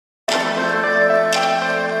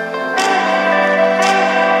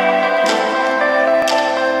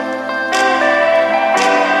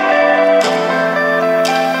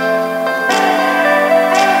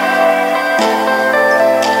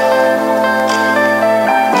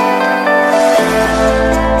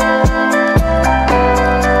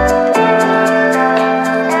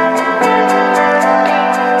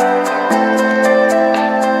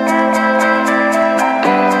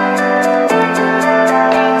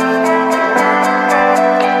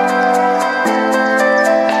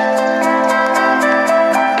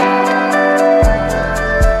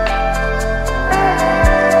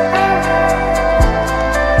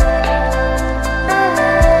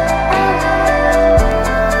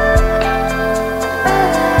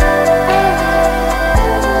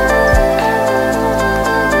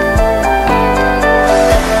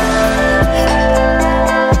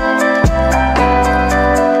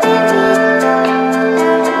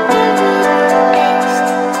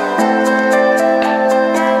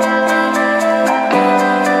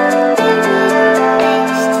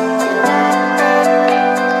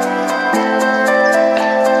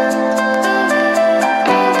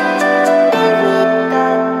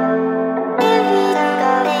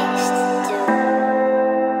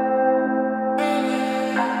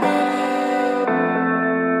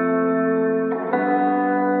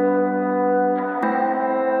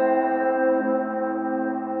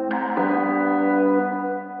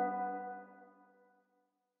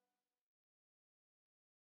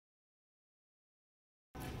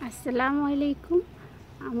আসসালামু আলাইকুম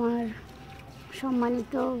আমার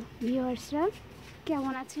সম্মানিত ভিউয়ার্সরা,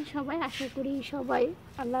 কেমন আছেন সবাই? আশা করি সবাই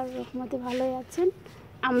আল্লাহর রহমতে ভালোই আছেন,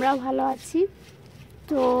 আমরাও ভালো আছি।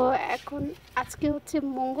 তো এখন আজকে হচ্ছে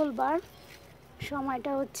মঙ্গলবার,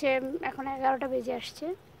 সময়টা হচ্ছে এখন 11টা বেজে আসছে।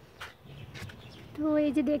 তো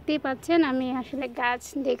এই যে দেখতেই পাচ্ছেন, আমি আসলে গাছ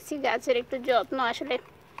দেখছি, গাছের একটু যত্ন। আসলে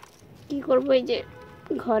কি করব, এই যে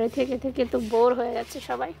ঘরে থেকে থেকে তো বোর হয়ে যাচ্ছে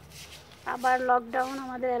সবাই। আবার লকডাউন,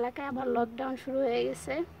 আমাদের এলাকায় আবার লকডাউন শুরু হয়ে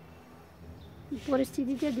গেছে।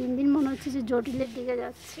 পরিস্থিতিতে দিন দিন মনে হচ্ছে যে জটিলের দিকে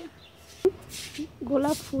যাচ্ছে।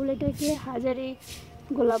 গোলাপ ফুল, এটাকে হাজারি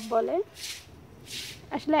গোলাপ বলে।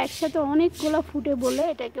 আসলে একসাথে অনেক গোলাপ ফুটে বলে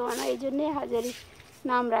এটাকে এই জন্যে হাজারি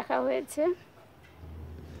নাম রাখা হয়েছে।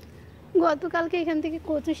 গতকালকে এখান থেকে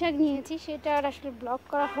কচু শাক নিয়েছি, সেটা আর আসলে ব্লগ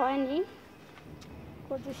করা হয়নি।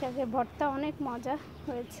 কচু শাকের ভর্তা অনেক মজা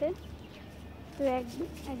হয়েছে। তো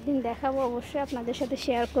একদিন দেখাবো, অবশ্যই আপনাদের সাথে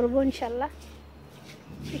শেয়ার করব ইনশাল্লাহ।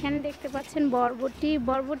 এখানে দেখতে পাচ্ছেন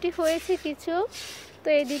বরবটি হয়েছে কিছু, তো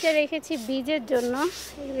এই দুইটা রেখেছি বীজের জন্য।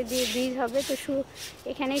 এগুলো দিয়ে বীজ হবে, তো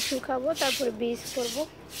এখানেই শুকাবো, তারপরে বীজ করব।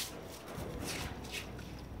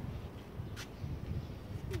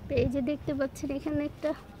 এই যে দেখতে পাচ্ছেন, এখানে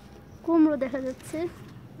একটা কুমড়ো দেখা যাচ্ছে।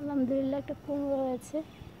 আলহামদুলিল্লাহ একটা কুমড়ো হয়েছে।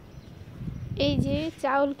 এই যে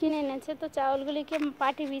চাউল কিনে এনেছে, তো চাউলগুলিকে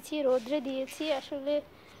পাটি বিছিয়ে রোদ্রে দিয়েছি। আসলে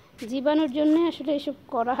জীবাণুর জন্য আসলে এসব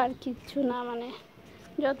করা আর কিচ্ছু না,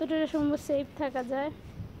 যতটা সম্ভব সেফ থাকা যায়।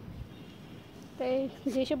 তাই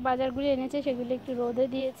যেসব বাজারগুলি এনেছে সেগুলি একটু রোদে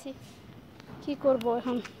দিয়েছি। কি করব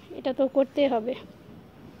এখন, এটা তো করতেই হবে।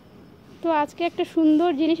 তো আজকে একটা সুন্দর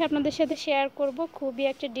জিনিস আপনাদের সাথে শেয়ার করব, খুবই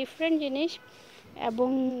একটা ডিফারেন্ট জিনিস এবং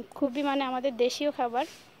খুবই আমাদের দেশীয় খাবার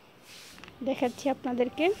দেখাচ্ছি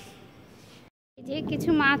আপনাদেরকে। এই যে কিছু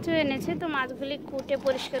মাছও এনেছে, তো মাছগুলি কুটে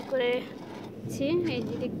পরিষ্কার করেছি। এই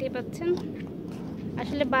যে দেখতেই পাচ্ছেন।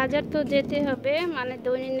 আসলে বাজার তো যেতে হবে,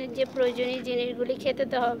 দৈনন্দিন যে প্রয়োজনীয় জিনিসগুলি খেতে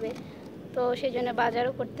তো হবে, তো সেই জন্য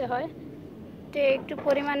বাজারও করতে হয়। তো একটু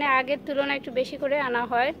পরিমাণে আগের তুলনায় একটু বেশি করে আনা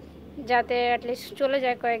হয়, যাতে অ্যাটলিস্ট চলে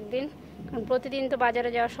যায় কয়েকদিন, কারণ প্রতিদিন তো বাজারে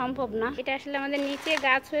যাওয়া সম্ভব না। এটা আসলে আমাদের নিচে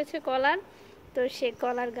গাছ হয়েছে কলার, তো সেই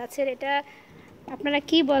কলার গাছের এটা আপনারা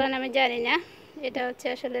কি বলেন আমি জানি না। এটা হচ্ছে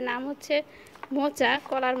আসলে নাম হচ্ছে মোচা,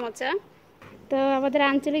 কলার মোচা। তো আমাদের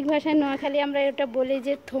আঞ্চলিক ভাষায় নোয়াখালী আমরা এটা বলি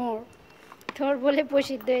যে থোড় বলে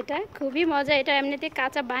প্রসিদ্ধ। এটা খুবই মজা, এটা এমনিতে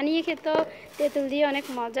কাঁচা বানিয়ে খেতেও তেঁতুল দিয়ে অনেক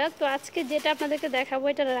মজা। তো আজকে যেটা আপনাদেরকে দেখাবো,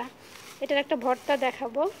 এটার একটা ভর্তা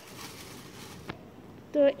দেখাবো।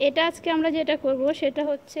 তো এটা আজকে আমরা যেটা করব সেটা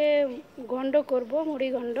হচ্ছে গন্ড করব,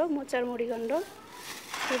 মুড়িগন্ড, মোচার মুড়িগন্ড।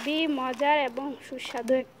 খুবই মজার এবং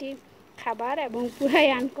সুস্বাদু একটি খাবার এবং পুরাই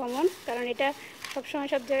আনকমন, কারণ এটা সবসময়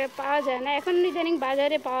সব জায়গায় পাওয়া যায় না। এখন ইদানিং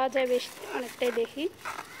বাজারে পাওয়া যায় বেশ অনেকটাই দেখি,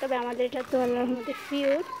 তবে আমাদের এটা তো আল্লাহর মধ্যে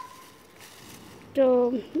পিওর। তো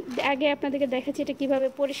আগে আপনাদেরকে দেখাচ্ছি এটা কীভাবে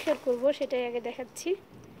পরিষ্কার করব, সেটাই আগে দেখাচ্ছি।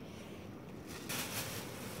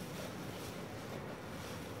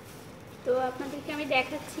 তো আপনাদেরকে আমি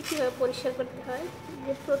দেখাচ্ছি কীভাবে পরিষ্কার করতে হয়।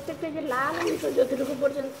 যে প্রত্যেকটা যে লাল অংশ যতটুকু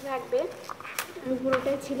পর্যন্ত থাকবে আমি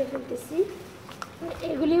পুরোটাই ছিলে ফেলতেছি।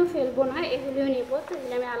 এগুলিও ফেলবো না, এগুলিও নেব, তো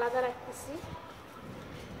এগুলি আমি আলাদা রাখতেছি।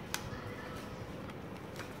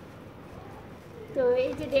 তো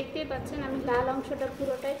এই যে দেখতেই পাচ্ছেন, আমি লাল অংশটা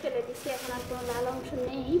পুরোটাই ফেলে দিচ্ছি, এখন আর কোনো লাল অংশ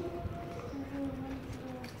নেই।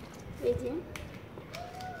 এই যে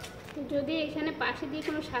যদি এখানে পাশে দিয়ে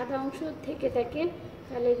কোনো সাদা অংশ থেকে থাকে,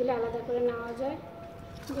 তাহলে এগুলো আলাদা করে নেওয়া যায়।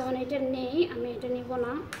 যেমন এটা নেই, আমি এটা নিব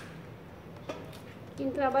না।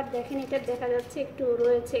 কিন্তু আবার দেখেন, এটা দেখা যাচ্ছে একটু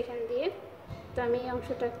রয়েছে এখান দিয়ে, তো আমি এই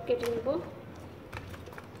অংশটা কেটে নেব।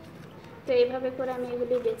 তো এইভাবে করে আমি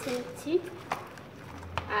এগুলি বেছে নিচ্ছি,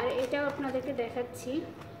 আর এটাও আপনাদেরকে দেখাচ্ছি।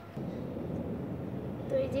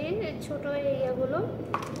 তো এই যে ছোটো এরিয়াগুলো,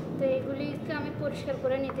 তো এগুলিকে আমি পরিষ্কার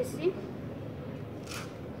করে নিতেছি।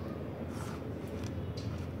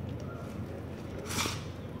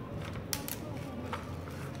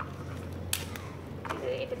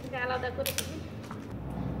 এটা থেকে আলাদা করে দিই।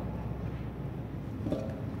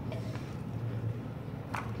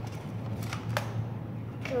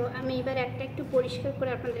 তো আমি এবার একটা একটু পরিষ্কার করে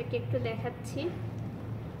আপনাদেরকে একটু দেখাচ্ছি।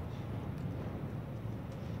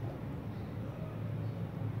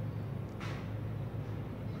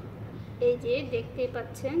 এই যে দেখতেই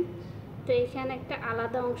পাচ্ছেন, তো এখানে একটা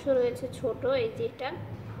আলাদা অংশ রয়েছে ছোট, এই যে এটা।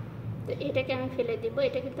 তো এটাকে আমি ফেলে দিব।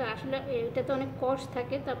 এটা কিন্তু আসলে এটা তো অনেক কষ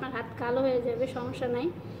থাকে, তো আপনার হাত কালো হয়ে যাবে, সমস্যা নাই,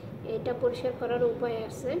 এটা পরিষ্কার করার উপায়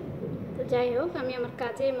আছে। তো যাই হোক, আমি আমার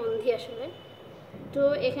কাজে মন দিই আসলে। তো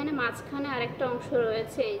এখানে মাঝখানে আরেকটা অংশ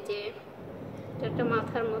রয়েছে, এই যে একটা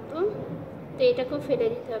মাথার মতো, তো এটাকেও ফেলে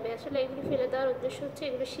দিতে হবে। আসলে এগুলি ফেলে দেওয়ার উদ্দেশ্য হচ্ছে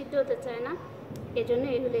এগুলো সিদ্ধ হতে চায় না, এই জন্য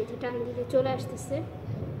এগুলো এই যে টান দিকে চলে আসতেছে।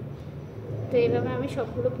 তো এইভাবে আমি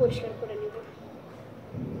সবগুলো পরিষ্কার করে নেব।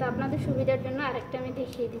 তো আপনাদের সুবিধার জন্য আরেকটা আমি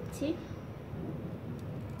দেখিয়ে দিচ্ছি।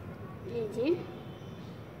 এই যে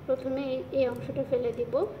প্রথমে এই অংশটা ফেলে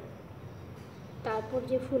দিব, তারপর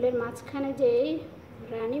যে ফুলের মাঝখানে যে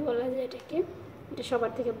রানী বলা যায় এটাকে, এটা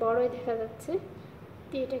সবার থেকে বড়ই দেখা যাচ্ছে,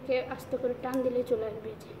 তো এটাকে আস্তে করে টান দিলে চলে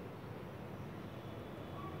আসবে। যে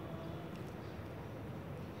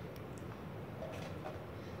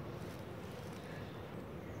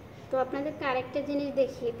তো আপনাদেরকে আরেকটা জিনিস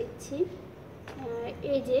দেখিয়ে দিচ্ছি।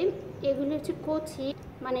 এই যে এগুলো হচ্ছে কচি,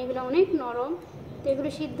 মানে এগুলো অনেক নরম, তো এগুলো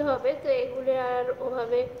সিদ্ধ হবে, তো এগুলো আর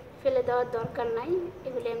ওভাবে ফেলে দেওয়ার দরকার নাই,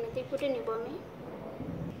 এগুলো এমনিতেই কুটে নেব আমি।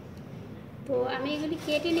 তো আমি এগুলি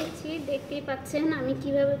কেটে নিচ্ছি, দেখতেই পাচ্ছেন আমি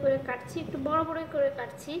কিভাবে করে কাটছি, একটু বড় বড় করে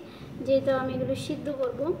কাটছি যেহেতু আমি এগুলো সিদ্ধ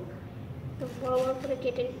করব, তো বড় বড় করে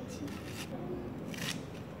কেটে নিচ্ছি।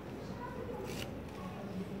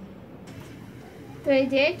 তো এই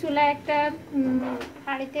যে চুলা একটা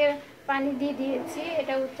হাঁড়িতে পানি দিয়ে দিয়েছি,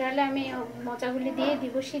 এটা উতরালে আমি মোচাগুলি দিয়ে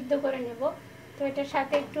দিব, সিদ্ধ করে নেব। তো এটার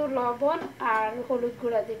সাথে একটু লবণ আর হলুদ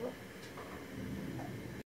গুঁড়া দেব।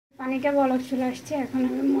 পানিটা বলক চলে আসছে, এখন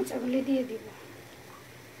আমি মোচাগুলি দিয়ে দিব।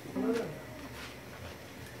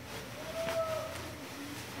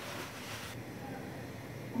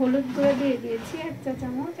 হলুদ গুঁড়া দিয়ে দিয়েছি 1 চা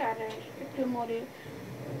চামচ, আর একটু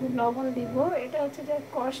লবণ দিব, এটা হচ্ছে যে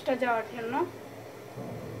কষটা যাওয়ার জন্য।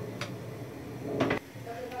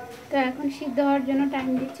 তো এখন সিদ্ধ হওয়ার জন্য টাইম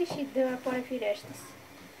দিচ্ছি, সিদ্ধ হওয়ার পরে ফিরে আসতেছি।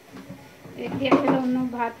 এদিকে আসলে অন্য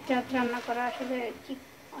ভাত টাত রান্না করা আসলে কি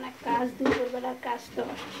অনেক কাজ, দুপুরবেলার কাজ তো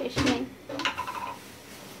শেষ নেই।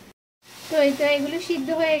 তো এই তো এগুলো সিদ্ধ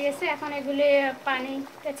হয়ে গেছে, এখন এগুলি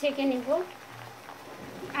পানিটা ছেঁকে নিব।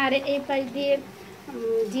 আর এই পাশ দিয়ে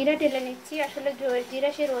জিরা ঢেলে নিচ্ছি। আসলে জিরা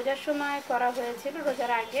সে রোজার সময় করা হয়েছিল,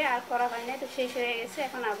 রোজার আগে আর করা হয় না, তো শেষ হয়ে গেছে,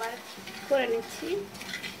 এখন আবার করে নিচ্ছি।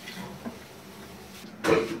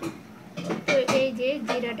 তো এই যে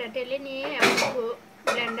জিরাটা ঢেলে নিয়ে আমি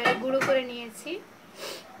ব্লেন্ডারে গুঁড়ো করে নিয়েছি।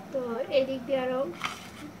 তো এই দিক দিয়ে আরও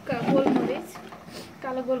গোলমরিচ,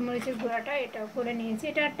 কালো গোলমরিচের গুঁড়াটা এটাও করে নিয়েছি,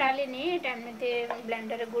 এটা টালে নিয়ে এটা এমনিতে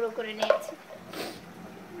ব্লেন্ডারে গুঁড়ো করে নিয়েছি।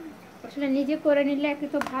 আসলে নিজে করে নিলে একটু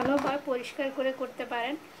তো ভালো হয়, পরিষ্কার করে করতে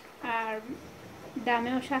পারেন, আর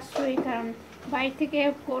দামেও সাশ্রয়ী, কারণ বাইরে থেকে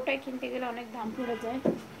কোটা কিনতে গেলে অনেক দাম পড়ে যায়।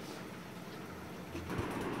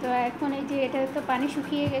 তো এখন এই যে এটা তো পানি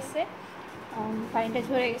শুকিয়ে গেছে, পানিটা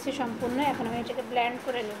ঝরে গেছে সম্পূর্ণ, এখন আমি এটাকে ব্লেন্ড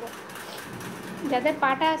করে নেব। যাদের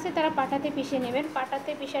পাটা আছে তারা পাটাতে পিষে নেবেন,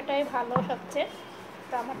 পাটাতে পিষাটাই ভালো সবচেয়ে।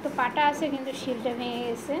 তো আমার তো পাটা আছে কিন্তু শিলটা ভেঙে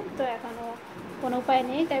গেছে, তো এখনও কোনো উপায়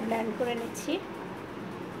নেই, তাই ব্লেন্ড করে নিচ্ছি।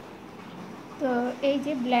 তো এই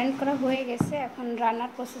যে ব্লেন্ড করা হয়ে গেছে, এখন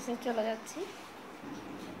রান্নার প্রসেসে চলে যাচ্ছি।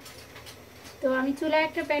 তো আমি চুলায়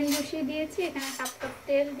একটা প্যান বসিয়ে দিয়েছি, এখানে 1/2 কাপ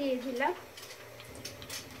তেল দিয়ে দিলাম।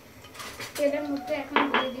 তেলের মধ্যে এখন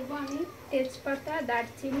দিয়ে দিব আমি তেজপাতা,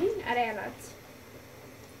 দারচিনি আর এলাচ।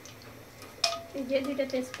 এই যে 2টা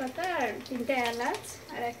তেজপাতা আর 3টা এলাচ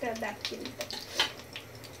আর একটা দারচিনি,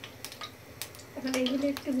 এখন এগুলো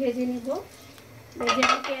একটু ভেজে নিব। ভেজে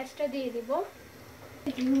আমি পেঁয়াজটা দিয়ে দিব।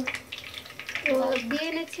 তো দিয়ে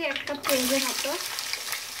নিচ্ছি 1 কাপ পেঁয়াজের মতো।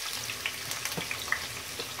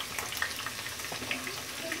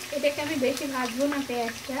 এটাকে আমি বেশি ভাজবো না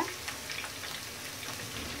পেঁয়াজটা।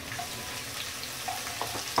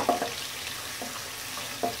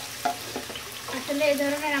 আসলে এই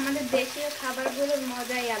ধরনের আমাদের দেশীয় খাবারগুলোর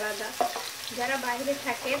মজাই আলাদা। যারা বাইরে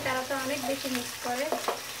থাকে তারা তো অনেক বেশি মিস করে।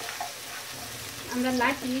 আমরা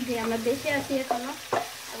লাকি যে আমরা দেশে আছি এখনো,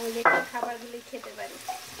 এবং দেশীয় খাবারগুলি খেতে পারি।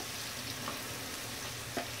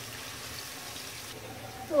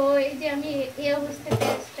 তো এই যে আমি এই অবস্থায়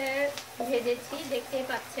পেঁয়াজটা ভেজেছি, দেখতেই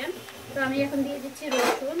পাচ্ছেন। তো আমি এখন দিয়ে দিচ্ছি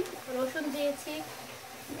রসুন দিয়েছি,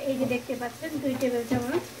 এই যে দেখতে পাচ্ছেন 2 টেবিল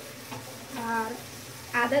চামচ, আর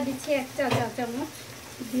আদা দিচ্ছি 1 চা চামচ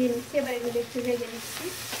দিয়ে নিচ্ছি। এবার এগুলো একটু ভেজে নিচ্ছি,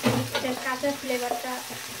 এটার কাঁচা ফ্লেভারটা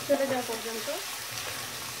চলে যাওয়া পর্যন্ত।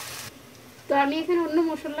 তো আমি এখানে অন্য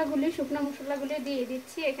মশলাগুলি, শুকনো মশলাগুলি দিয়ে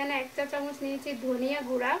দিচ্ছি। এখানে 1 চা চামচ নিয়েছি ধনিয়া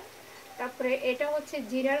গুঁড়া, তারপরে এটা হচ্ছে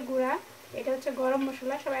জিরার গুঁড়া, এটা হচ্ছে গরম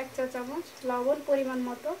মশলা সব 1 চা চামচ, লবণ পরিমাণ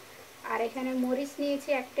মতো, আর এখানে মরিচ নিয়েছি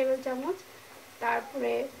 1 টেবিল চামচ,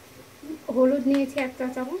 তারপরে হলুদ নিয়েছি 1 চা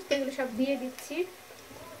চামচ। এগুলো সব দিয়ে দিচ্ছি।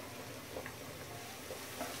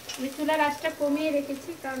 আমি চুলার আঁচটা কমিয়ে রেখেছি,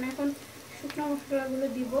 কারণ এখন শুকনো মশলাগুলো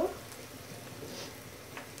দিব।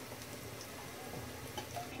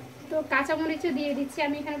 তো কাঁচামরিচও দিয়ে দিচ্ছি,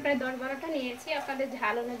 আমি এখানে প্রায় 10-12টা নিয়েছি, আপনাদের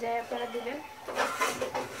ঝাল অনুযায়ী আপনারা দেবেন।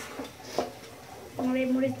 আমার এই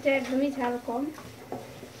মরিচটা একদমই ঝাল কম।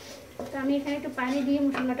 তো আমি এখানে একটু পানি দিয়ে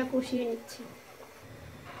মশলাটা কষিয়ে নিচ্ছি।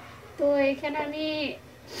 তো এখানে আমি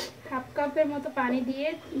হাফ কাপের মতো পানি দিয়ে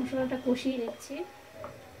মশলাটা কষিয়ে নিচ্ছি।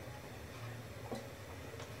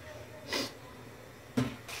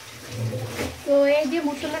 তো এই যে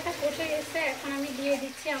মশলাটা কষে গেছে, এখন আমি দিয়ে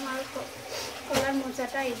দিচ্ছি আমার কলার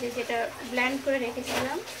মোচাটা, এই যে যেটা ব্লেন্ড করে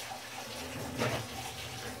রেখেছিলাম।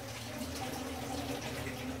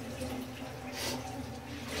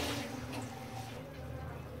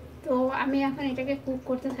 তো আমি এখন এটাকে কুক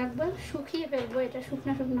করতে থাকবো, শুকিয়ে ফেলবো, এটা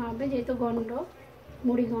শুকনো শুকনো হবে যেহেতু গন্ধ,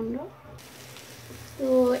 মুড়ি গন্ধ। তো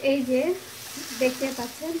এই যে দেখতে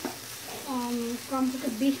পাচ্ছেন কমপক্ষে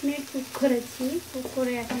 20 মিনিট কুক করেছি। কুক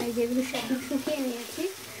করে এখন এই যেগুলো সব শুকিয়ে নিয়েছি,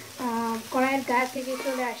 কড়াইয়ের গা থেকে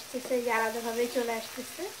চলে আসতেছে, যে আলাদাভাবে চলে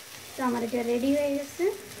আসতেছে। তো আমার এটা রেডি হয়ে গেছে,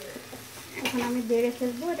 এখন আমি বেড়ে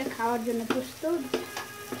ফেলবো, এটা খাওয়ার জন্য প্রস্তুত।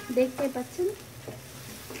 দেখতে পাচ্ছেন।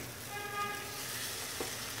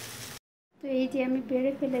 তো এই যে আমি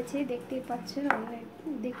বেড়ে ফেলেছি, দেখতেই পাচ্ছেন, অনেক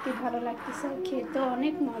দেখতে ভালো লাগতেছে, খেতে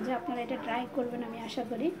অনেক মজা। আপনারা এটা ট্রাই করবেন, আমি আশা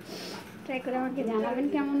করি। ট্রাই করে আমাকে জানাবেন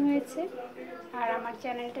কেমন হয়েছে। আর আমার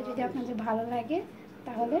চ্যানেলটা যদি আপনাদের ভালো লাগে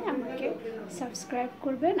তাহলে আমাকে সাবস্ক্রাইব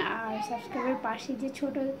করবেন, আর সাবস্ক্রাইবের পাশে যে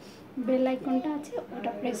ছোট বেল আইকনটা আছে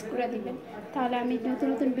ওটা প্রেস করে দিবেন, তাহলে আমি নতুন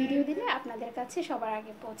নতুন ভিডিও দিলে আপনাদের কাছে সবার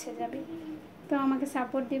আগে পৌঁছে যাবে। তো আমাকে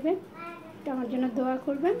সাপোর্ট দিবেন, তো আমার জন্য দোয়া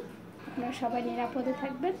করবেন। আপনারা সবাই নিরাপদে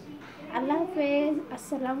থাকবেন। আল্লাহ হাফেজ,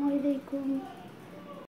 আসসালামু আলাইকুম।